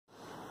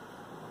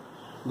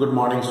Good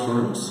morning,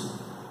 students.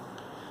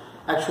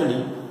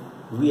 Actually,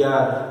 we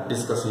are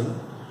discussing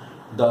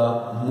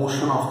the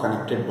motion of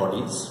connected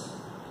bodies.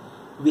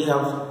 We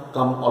have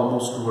come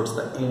almost towards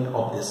the end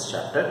of this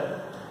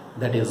chapter,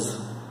 that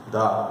is the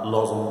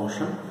laws of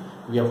motion.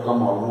 We have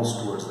come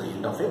almost towards the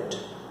end of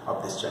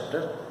this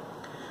chapter.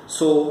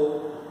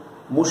 So,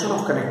 motion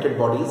of connected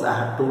bodies, I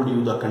have told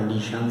you the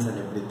conditions and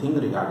everything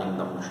regarding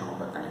the motion of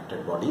the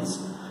connected bodies.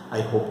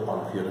 I hope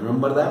all of you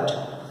remember that.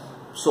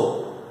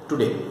 So,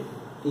 today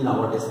in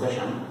our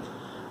discussion,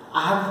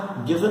 I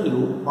have given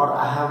you, or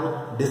I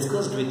have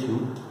discussed with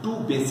you, two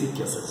basic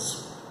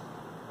cases.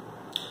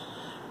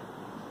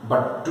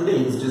 But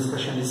today's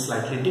discussion is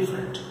slightly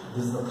different.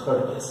 This is the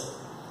third case.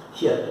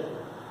 Here,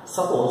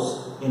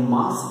 suppose a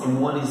mass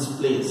M1 is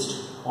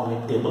placed on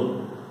a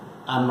table.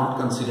 I am not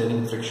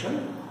considering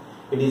friction.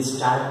 It is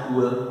tied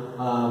to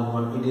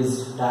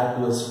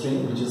a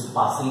string which is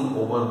passing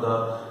over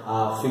the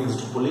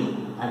fixed pulley,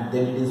 and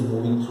then it is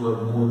moving through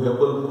a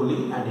movable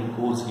pulley, and it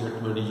goes here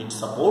to a rigid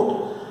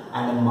support,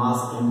 and a mass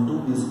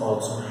M2 is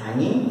also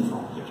hanging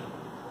from here.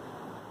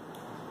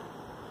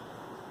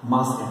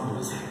 Mass M2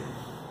 is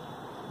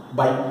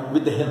hanging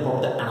with the help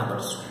of the another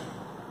string.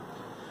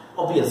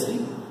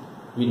 Obviously,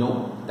 we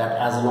know that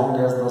as long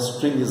as the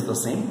string is the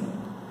same,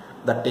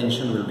 the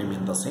tension will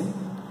remain the same.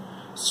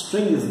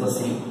 String is the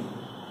same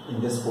in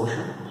this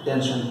portion,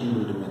 tension T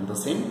will remain the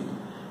same.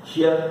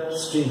 Here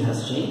string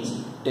has changed,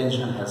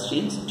 tension has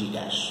changed, T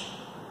dash.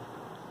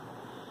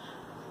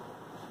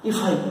 If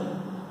I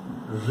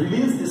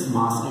release this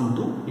mass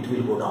M2, it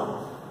will go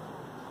down.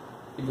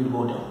 It will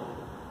go down.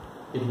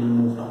 It will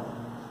move down.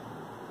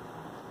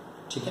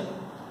 Okay?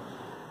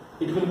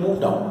 It will move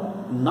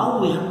down. Now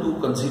we have to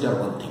consider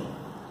one thing.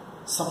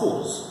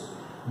 Suppose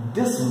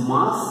this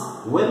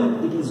mass,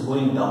 when it is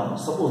going down,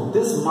 suppose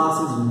this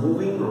mass is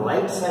moving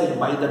right side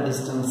by the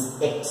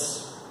distance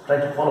x. Try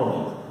to follow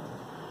me.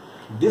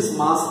 This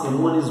mass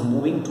M1 is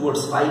moving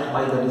towards right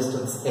by the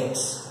distance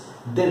x.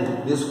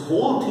 Then this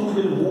whole thing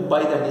will move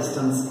by the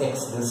distance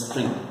x, this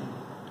string.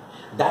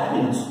 That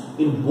means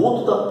in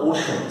both the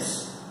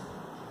portions,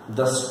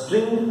 the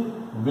string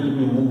will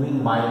be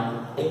moving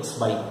by x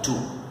by 2.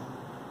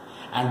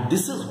 And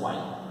this is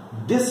why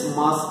this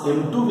mass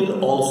M2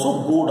 will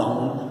also go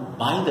down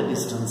by the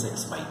distance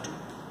x by 2.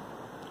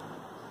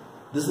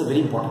 This is a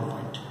very important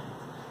point.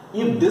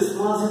 If this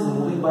mass is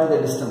moving by the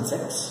distance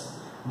x,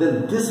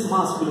 then this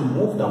mass will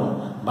move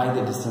down by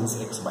the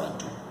distance x by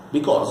 2,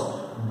 because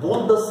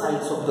both the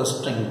sides of the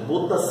string,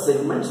 both the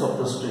segments of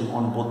the string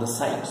on both the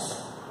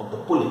sides of the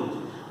pulley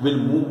will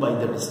move by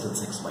the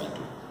distance x by 2.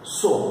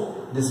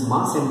 So this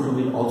mass M2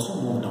 will also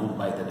move down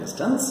by the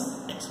distance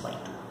x by 2.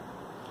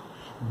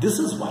 This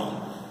is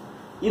why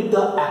if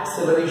the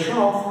acceleration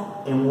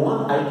of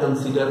M1 I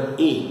consider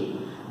A,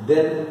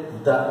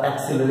 then the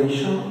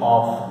acceleration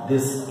of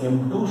this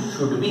M2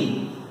 should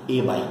be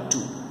A by 2,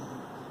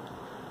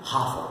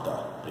 half of the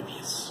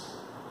previous.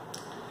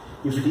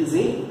 If it is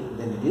A,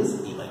 then it is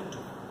A by 2.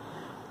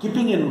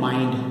 Keeping in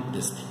mind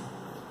this thing,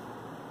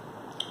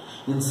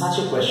 in such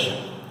a question,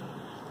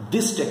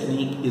 this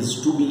technique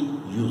is to be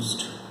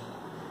used.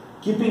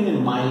 Keeping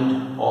in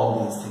mind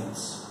all these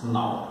things,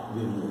 now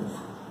we move.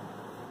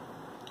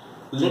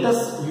 Let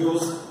us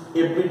use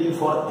FBD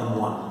for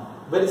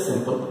M1. Very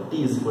simple.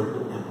 T is equal to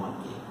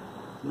M1A.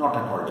 Not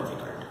at all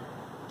difficult.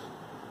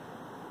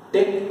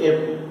 Take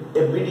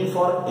FBD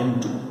for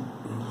M2.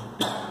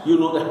 You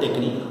know the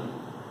technique.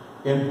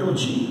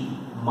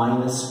 M2G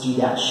minus T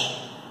dash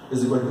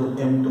is equal to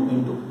M2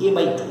 into A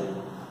by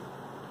 2.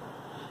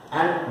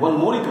 And one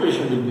more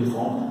equation will be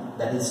formed,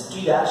 that is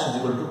T dash is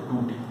equal to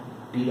 2T.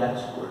 T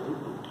dash equal to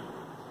 2T.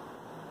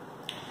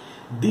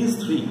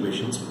 These three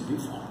equations will be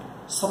formed.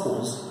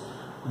 Suppose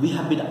we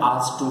have been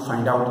asked to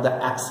find out the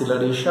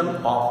acceleration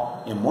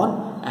of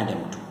M1 and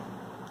M2.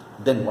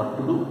 Then what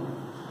to do?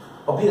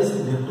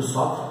 Obviously we have to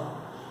solve.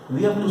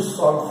 We have to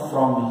solve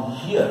from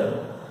here.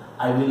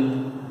 I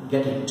will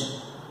get it.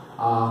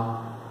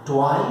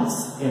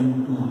 Twice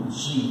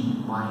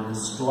M2G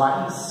minus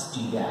twice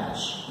T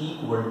dash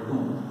equal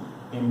to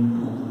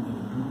M2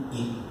 into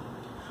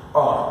A.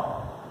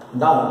 Or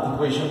now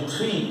equation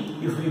 3,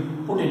 if we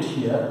put it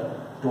here,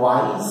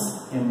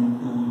 twice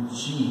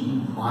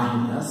M2G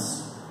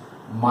minus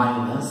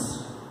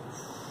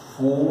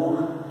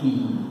 4T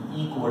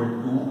equal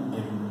to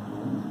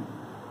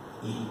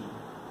M2A.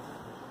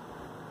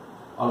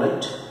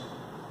 Alright,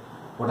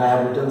 what I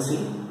have written,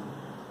 see,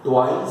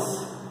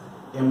 twice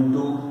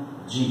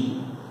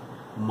M2G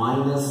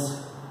minus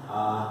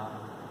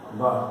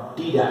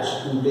T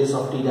dash, in place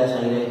of T dash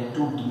I write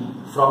 2T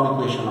from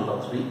equation number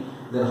 3.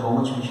 Then how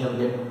much we shall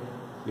get?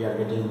 We are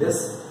getting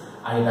this.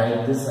 I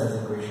write this as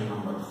equation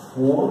number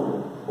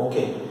 4.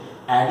 Okay,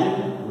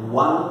 adding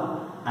 1,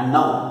 and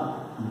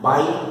now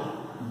by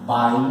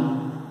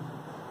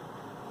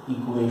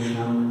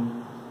equation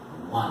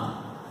 1,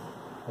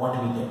 what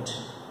we get?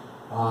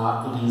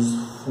 It is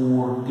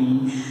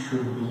 4T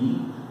should be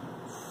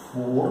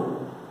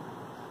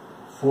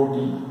 4T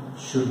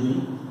should be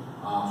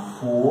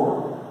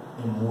 4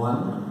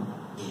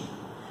 M1A,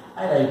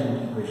 I write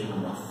in equation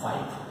number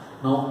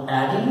 5. Now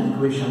adding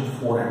equation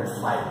 4 and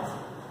 5,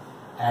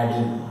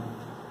 adding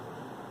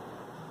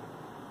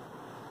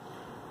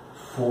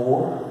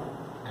 4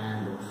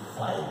 and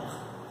 5,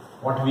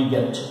 what we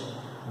get?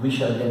 We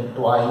shall get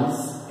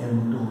twice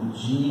m2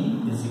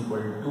 g is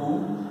equal to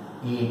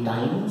a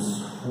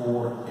times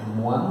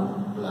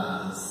 4m1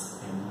 plus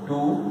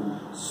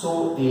m2.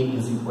 So a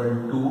is equal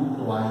to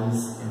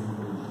twice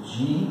m2 g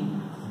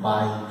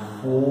by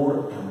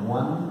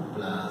 4m1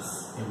 plus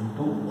m2.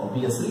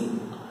 Obviously,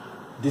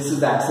 this is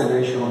the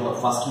acceleration of the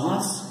first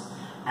mass,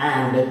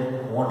 and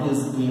what is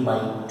a by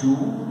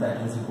 2?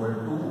 That is equal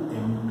to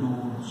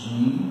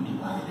m2g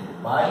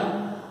divided by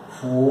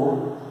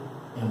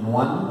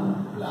 4m1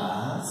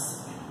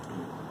 plus m2.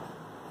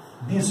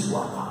 These two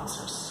are the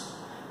answers.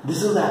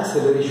 This is the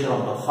acceleration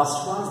of the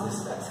first mass, this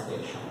is the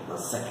acceleration of the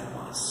second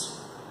mass.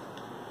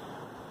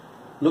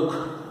 Look,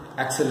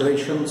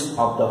 accelerations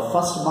of the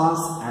first mass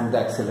and the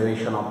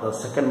acceleration of the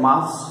second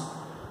mass,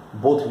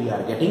 both we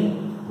are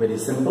getting. Very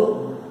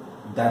simple,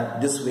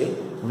 that this way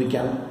we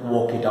can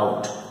work it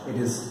out. It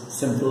is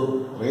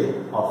simple way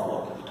of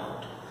working it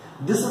out.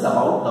 This is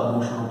about the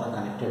motion of the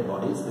connected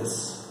bodies,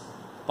 this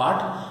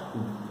part.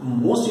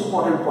 Most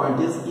important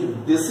point is,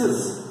 if this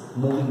is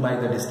moving by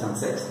the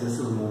distance x, this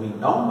is moving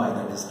down by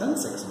the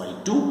distance x by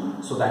 2,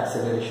 so the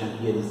acceleration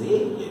here is a,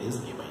 here is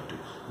a by 2.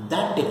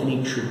 That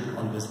technique should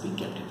always be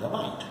kept in the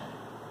mind.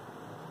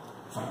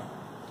 Fine.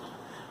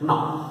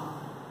 Now,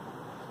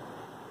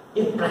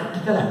 a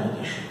practical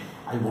application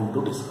I want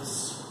to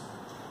discuss.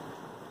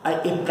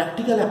 A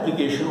practical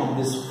application of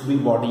this free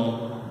body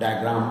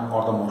diagram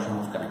or the motion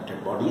of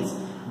connected bodies,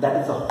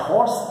 that is a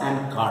horse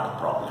and cart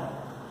problem.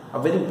 A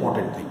very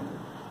important thing.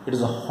 It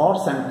is a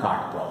horse and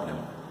cart problem.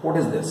 What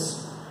is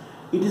this?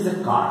 It is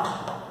a cart.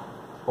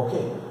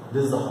 Okay,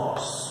 this is a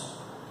horse.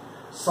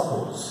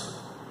 Suppose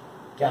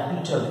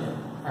capital M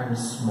and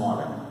small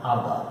m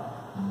are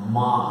the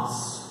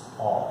mass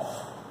of,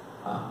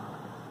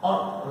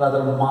 or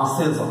rather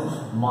masses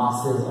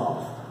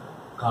of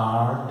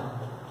cart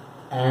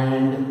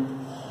and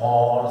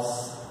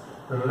horse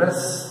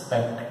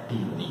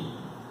respectively.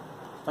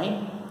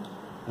 Fine?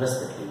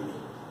 Respectively.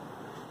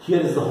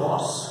 Here is the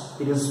horse.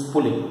 It is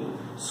pulling.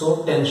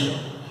 So tension.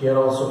 Here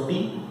also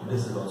T.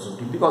 This is also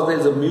T. Because there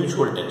is a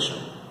mutual tension.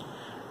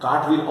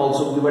 Cart will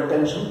also give a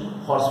tension.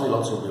 Horse will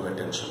also give a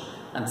tension.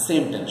 And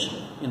same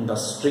tension in the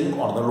string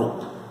or the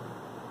rope.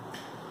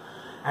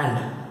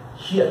 And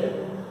here,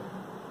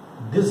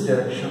 this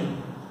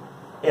direction,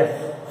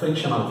 F,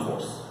 frictional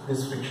force.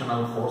 This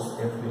frictional force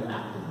F will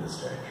act in this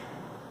direction,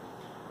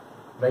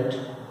 right?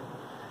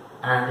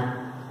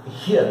 And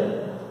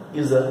here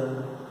is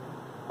a,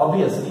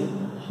 obviously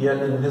here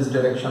in this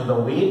direction the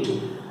weight,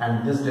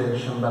 and this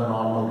direction the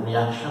normal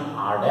reaction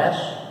R dash.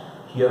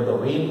 Here the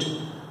weight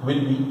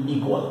will be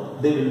equal,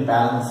 they will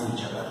balance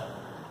each other.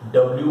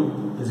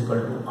 W is equal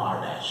to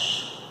R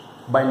dash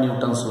by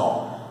Newton's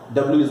law.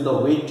 W is the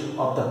weight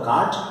of the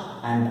cart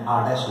and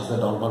R dash is the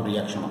normal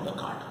reaction of the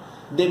cart.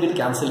 They will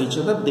cancel each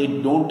other. They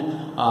don't.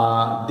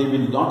 They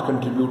will not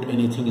contribute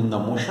anything in the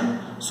motion.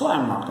 So I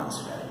am not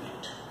considering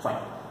it.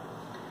 Fine.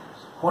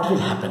 What will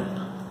happen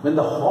when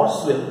the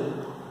horse will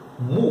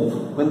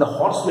move? When the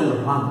horse will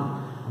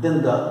run,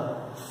 then the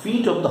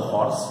feet of the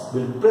horse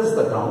will press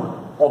the ground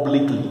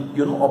obliquely.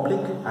 You know,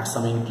 oblique at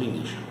some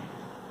inclination.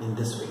 In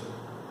this way,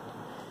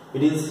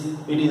 it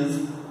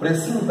is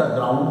pressing the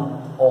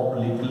ground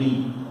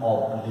obliquely.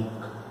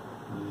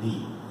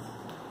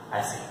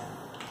 I say.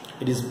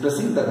 It is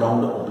pressing the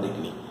ground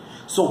obliquely.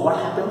 So what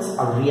happens?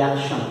 A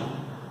reaction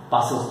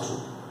passes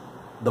through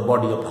the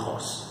body of the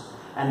horse.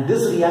 And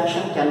this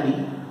reaction can be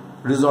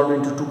resolved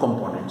into two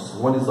components.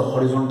 One is the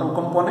horizontal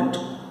component,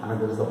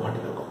 another is the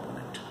vertical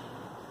component.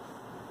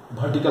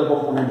 Vertical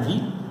component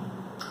V,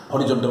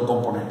 horizontal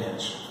component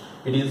H.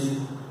 It is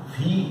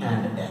V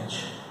and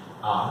H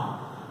are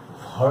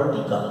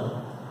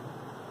vertical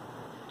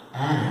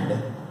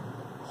and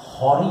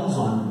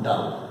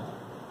horizontal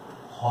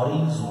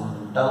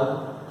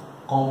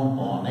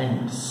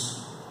components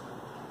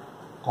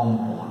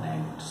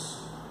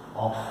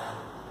of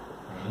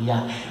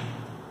reaction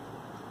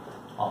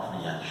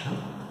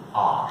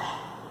R.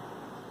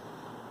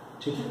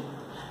 Okay?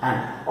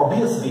 And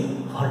obviously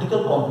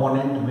vertical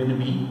component will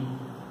be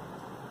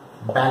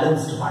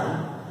balanced by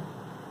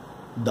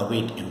the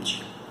weight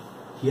mg.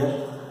 Here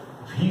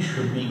V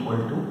should be equal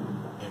to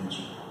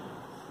mg.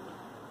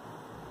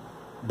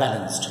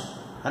 Balanced.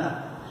 है ना?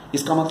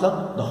 इसका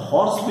मतलब the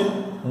horse will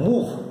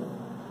move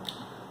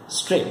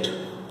straight.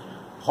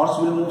 Horse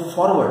will move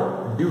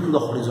forward due to the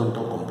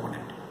horizontal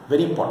component.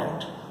 Very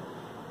important.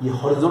 ये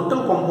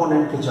horizontal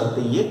component के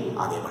चलते ये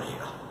आगे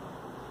बढ़ेगा.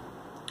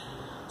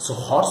 So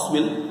horse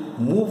will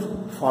move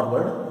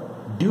forward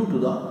due to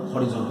the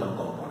horizontal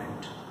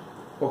component.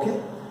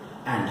 Okay?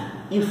 And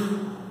if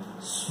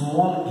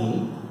small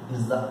a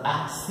is the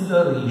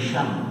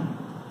acceleration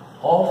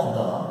of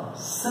the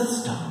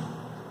system,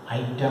 I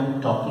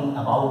am talking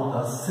about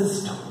the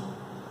system.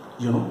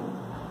 You know,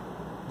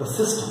 the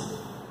system.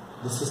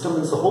 The system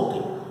is the whole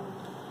thing.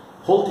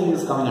 Whole thing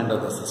is coming under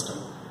the system.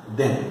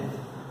 Then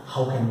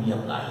how can we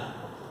apply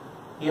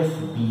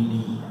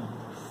FBD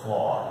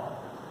for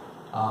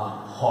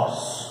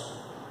horse?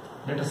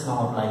 Let us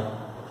now apply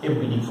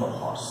FBD for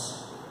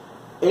horse.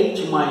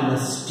 H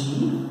minus T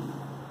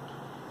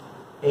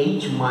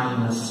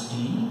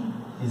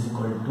is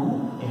equal to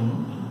M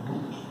into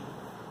A.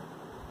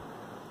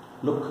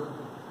 Look,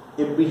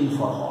 FBD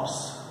for horse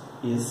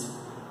is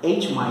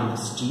H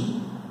minus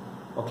T,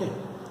 okay,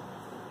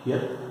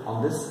 here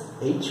on this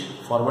H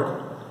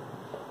forward,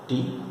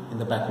 T in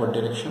the backward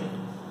direction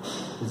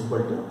is equal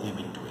to M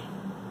into A,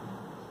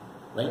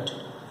 right?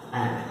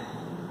 And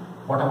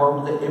what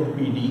about the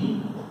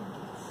FBD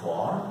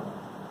for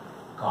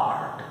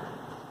cart?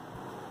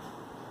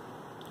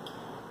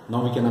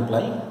 Now we can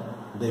apply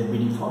the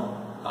FBD for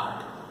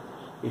cart.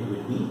 It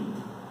will be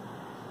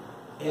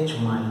H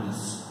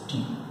minus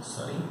T,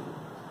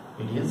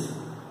 it is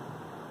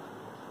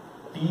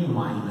T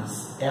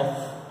minus F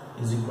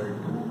is equal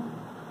to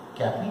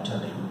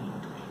capital M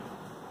into A.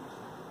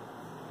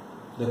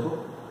 देखो,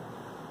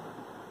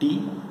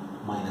 T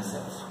minus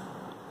F,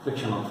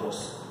 frictional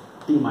force,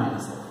 T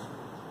minus F.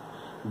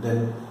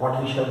 Then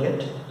what we shall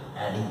get?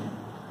 Adding.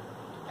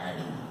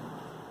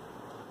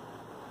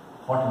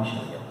 What we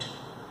shall get?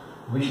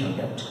 We shall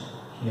get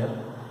here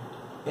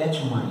H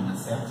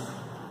minus F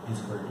is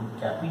equal to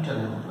capital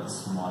M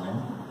plus small m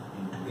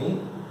into A.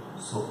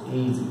 So A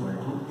is equal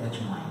to H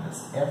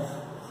minus F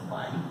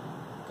by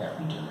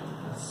capital M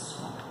plus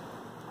small m.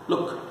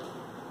 Look,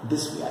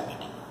 this we are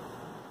getting.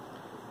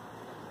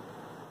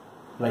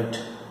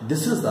 Right,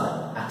 this is the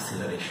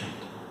acceleration.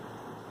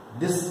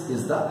 This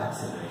is the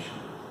acceleration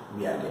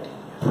we are getting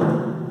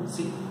here.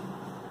 See?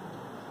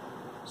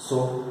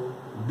 So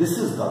this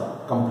is the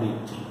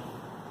complete thing.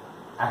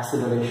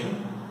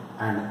 Acceleration,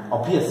 and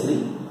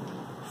obviously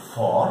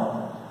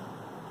for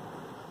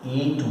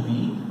A to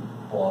be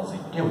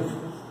positive,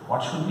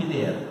 what should be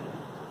there?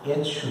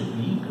 H should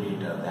be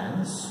greater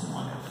than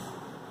small f.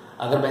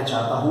 अगर मैं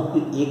चाहता हूं कि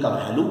A का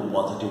value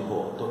positive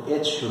हो तो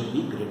H should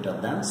be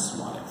greater than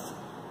small f,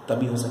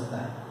 तभी हो सकता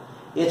है.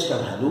 H का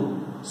वैल्यू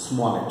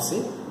स्मॉल f से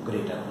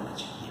ग्रेटर होना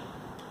चाहिए,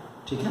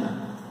 ठीक है ना.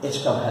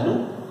 H का वैल्यू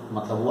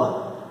मतलब हुआ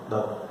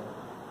the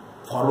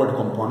forward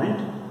component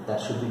that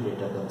should be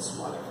greater than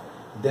small f.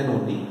 Then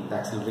only the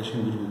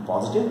acceleration will be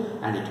positive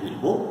and it will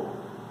go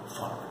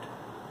forward,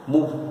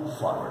 move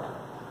forward.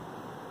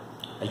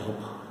 I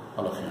hope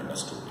all of you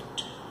understood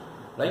it,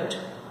 right?